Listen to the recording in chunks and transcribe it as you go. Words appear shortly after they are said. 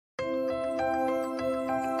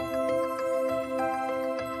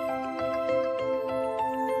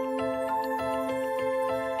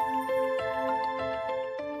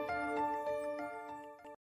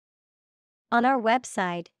On our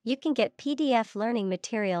website, you can get PDF learning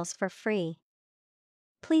materials for free.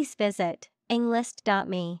 Please visit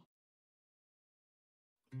englist.me.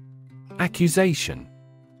 Accusation.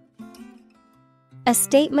 A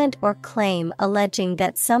statement or claim alleging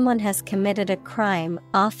that someone has committed a crime,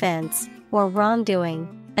 offense, or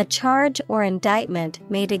wrongdoing, a charge or indictment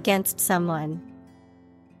made against someone.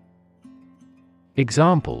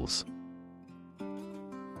 Examples: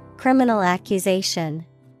 Criminal accusation,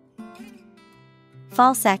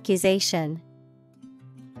 false accusation.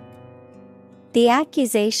 The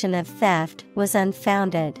accusation of theft was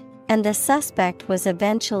unfounded, and the suspect was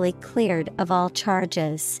eventually cleared of all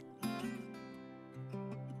charges.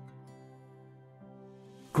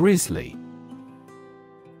 Grisly.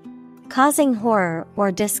 Causing horror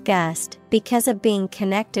or disgust because of being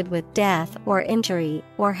connected with death or injury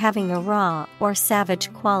or having a raw or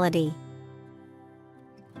savage quality.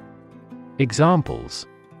 Examples: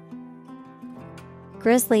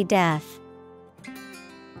 Grisly death,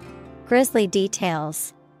 grisly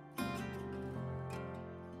details.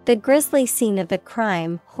 The grisly scene of the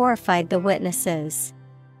crime horrified the witnesses.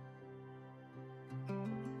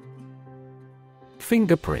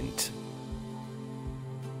 Fingerprint.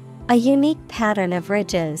 A unique pattern of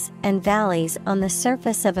ridges and valleys on the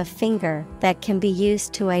surface of a finger that can be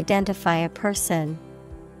used to identify a person.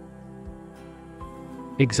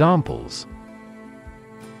 Examples: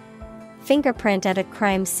 Fingerprint at a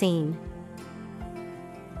crime scene.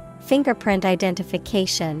 Fingerprint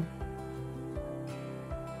identification.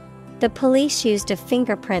 The police used a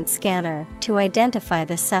fingerprint scanner to identify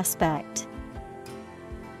the suspect.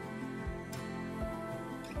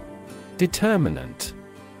 Determinant.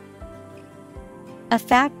 A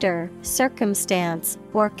factor, circumstance,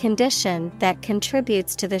 or condition that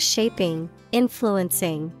contributes to the shaping,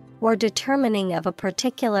 influencing, or determining of a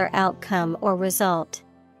particular outcome or result.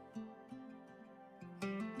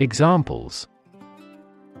 Examples: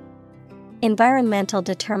 Environmental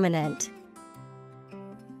determinant.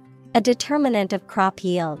 A determinant of crop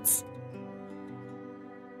yields.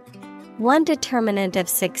 One determinant of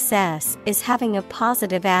success is having a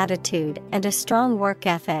positive attitude and a strong work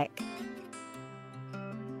ethic.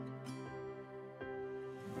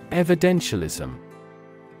 Evidentialism.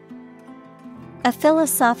 A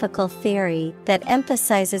philosophical theory that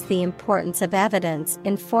emphasizes the importance of evidence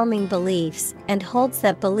in forming beliefs and holds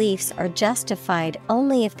that beliefs are justified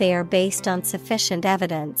only if they are based on sufficient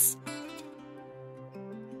evidence.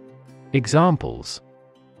 Examples: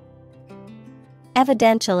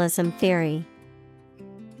 Evidentialism theory.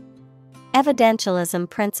 Evidentialism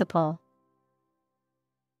principle.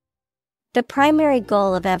 The primary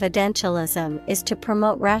goal of evidentialism is to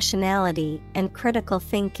promote rationality and critical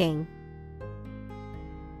thinking.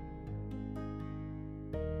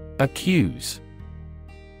 Accuse.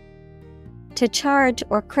 To charge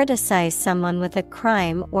or criticize someone with a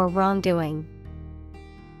crime or wrongdoing.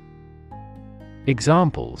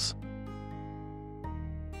 Examples: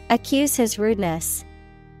 Accuse his rudeness.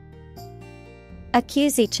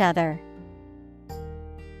 Accuse each other.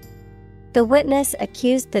 The witness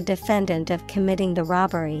accused the defendant of committing the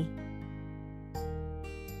robbery.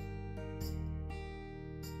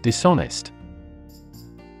 Dishonest.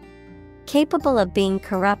 Capable of being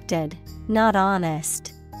corrupted, not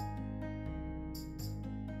honest.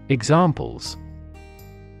 Examples: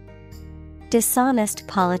 Dishonest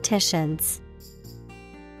politicians.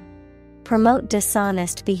 Promote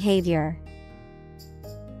dishonest behavior.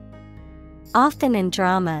 Often in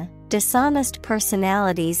drama, dishonest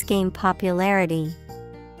personalities gain popularity.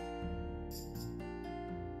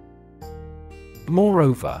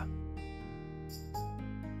 Moreover.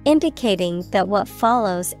 Indicating that what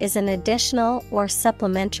follows is an additional or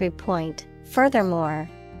supplementary point, furthermore,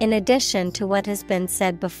 in addition to what has been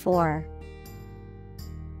said before.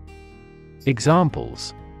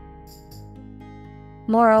 Examples: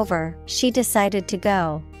 Moreover, she decided to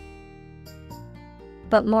go.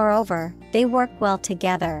 But moreover, they work well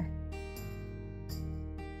together.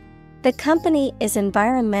 The company is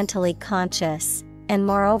environmentally conscious, and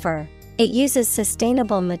moreover, it uses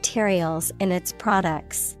sustainable materials in its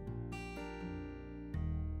products.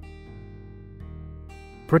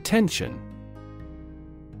 Pretension.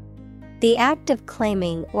 The act of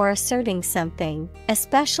claiming or asserting something,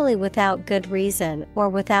 especially without good reason or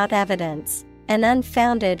without evidence, an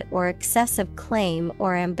unfounded or excessive claim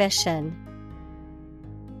or ambition.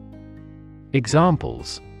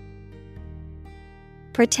 Examples: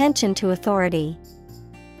 Pretension to authority.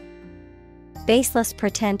 Baseless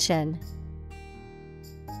pretension.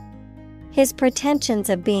 His pretensions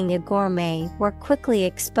of being a gourmet were quickly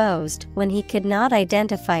exposed when he could not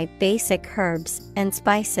identify basic herbs and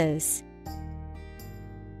spices.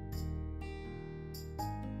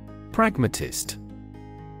 Pragmatist.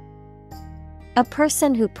 A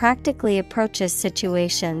person who practically approaches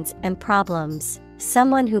situations and problems,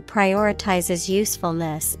 someone who prioritizes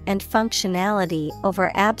usefulness and functionality over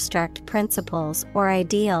abstract principles or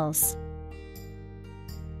ideals.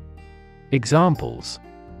 Examples: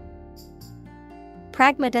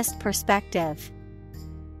 Pragmatist perspective.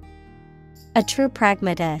 A true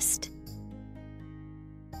pragmatist.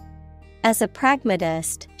 As a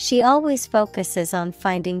pragmatist, she always focuses on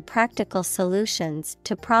finding practical solutions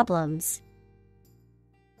to problems.